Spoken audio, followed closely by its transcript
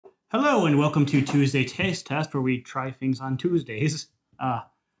Hello and welcome to Tuesday Taste Test, where we try things on Tuesdays. Get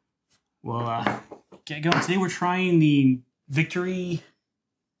going. Today we're trying the Victory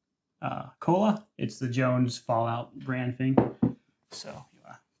Cola. It's the Jones Fallout brand thing. So you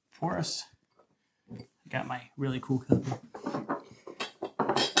pour us. Got my really cool cup.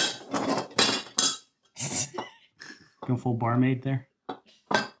 Go full barmaid there.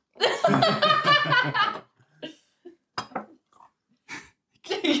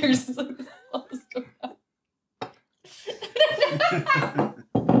 You're so close to that.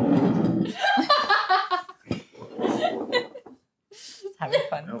 Just having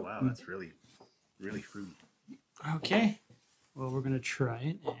fun. Oh wow, that's really fruity. Okay. Well, we're gonna try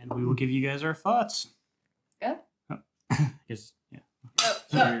it, and we will give you guys our thoughts. Yeah. Oh. Yes. Yeah.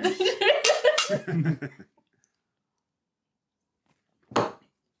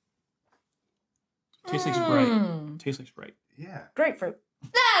 Tastes like Sprite. Tastes like Sprite. Yeah. Grapefruit.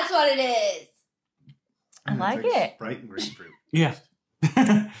 That's what it is. I like It's it. Sprite and grapefruit. Yeah.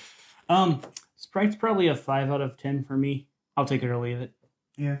 Sprite's probably a 5 out of 10 for me. I'll take it or leave it.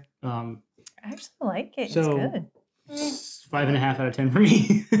 Yeah. I actually like it. So- it's good. It's 5.5 out of 10 for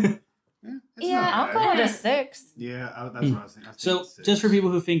me. It's Yeah, not I'll bad. call it a 6. Yeah, that's what I was thinking. I was So, thinking just for 6. people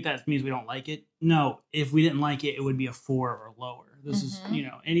who think that means we don't like it, no. If we didn't like it, it would be a 4 or lower. This is,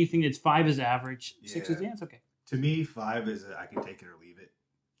 anything that's 5 is average. 6 is, Yeah. it's okay. To me, 5 is I can take it or leave it.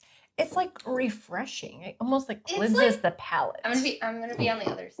 It's like refreshing. It almost like It's cleanses like- the palate. I'm gonna be on the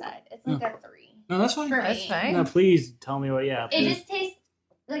other side. It's like a 3 No, that's fine. for That's me. fine. No, please tell me what, yeah. It please. just tastes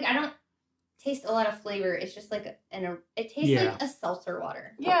like I don't taste a lot of flavor. It's just like it tastes Yeah. like a seltzer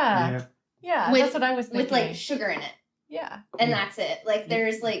water Yeah. Yeah. With- that's what I was thinking. with like sugar in it, yeah. and that's it. Like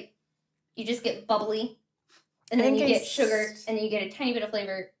there's like you just get bubbly, and I then think you get it's- sugar, and then you get a tiny bit of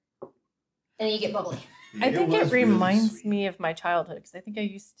flavor, and then you get bubbly. Yeah, I think it was really reminds sweet. me of my childhood because I think I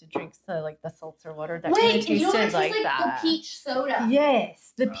used to drink the seltzer water that Wait, really you know what tasted it tastes like that. the peach soda.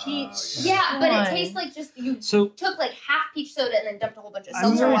 Yes, the Oh, peach. Yeah, but one. it tastes like just you So, took like half peach soda and then dumped a whole bunch of I'm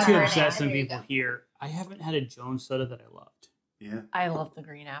seltzer sorry water to in it. upset and some there you people go. here. I haven't had a Jones soda that I loved. Yeah. I love the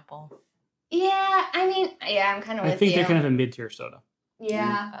green apple. Yeah, I mean, yeah, I'm kind of I with think you. they're kind of a mid-tier soda.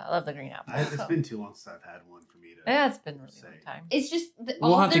 Yeah. I love the green apple. It's so- been too long since I've had one for me to. Yeah, it's been really Say. long time. It's just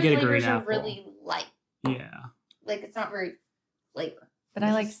We'll all have of to their get a flavors green are apple. really light. Yeah. Like it's not very flavor. But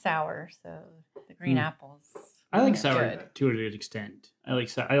I like sour, so the green apples. I like are sour good. to a good extent. I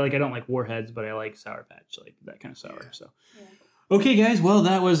don't like Warheads, but I like Sour Patch, like that kind of sour. Yeah. So, Yeah. okay, guys. Well,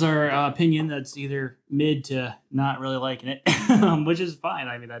 that was our opinion. That's either mid to not really liking it, which is fine.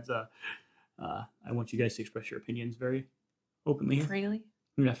 I mean, that's I want you guys to express your opinions very openly, here. Freely.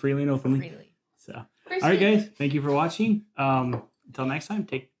 Yeah, freely and openly. Freely. So, all right, guys. Thank you for watching. Until next time,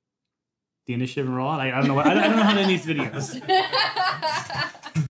 take the initiative and roll out. I don't know. I don't know how to end these videos.